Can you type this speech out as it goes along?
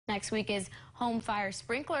Next week is Home Fire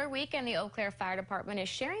Sprinkler Week, and the Eau Claire Fire Department is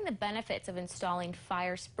sharing the benefits of installing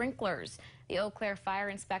fire sprinklers. The Eau Claire Fire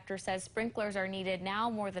Inspector says sprinklers are needed now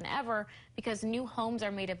more than ever because new homes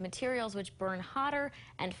are made of materials which burn hotter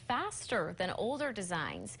and faster than older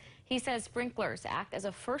designs. He says sprinklers act as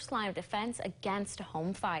a first line of defense against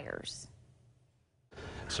home fires.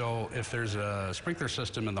 So if there's a sprinkler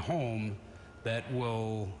system in the home, that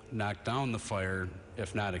will knock down the fire,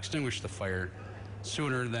 if not extinguish the fire,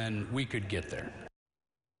 sooner than we could get there.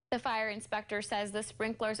 The fire inspector says the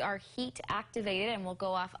sprinklers are heat activated and will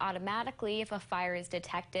go off automatically if a fire is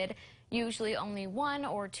detected. Usually only 1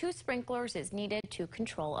 or 2 sprinklers is needed to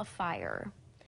control a fire.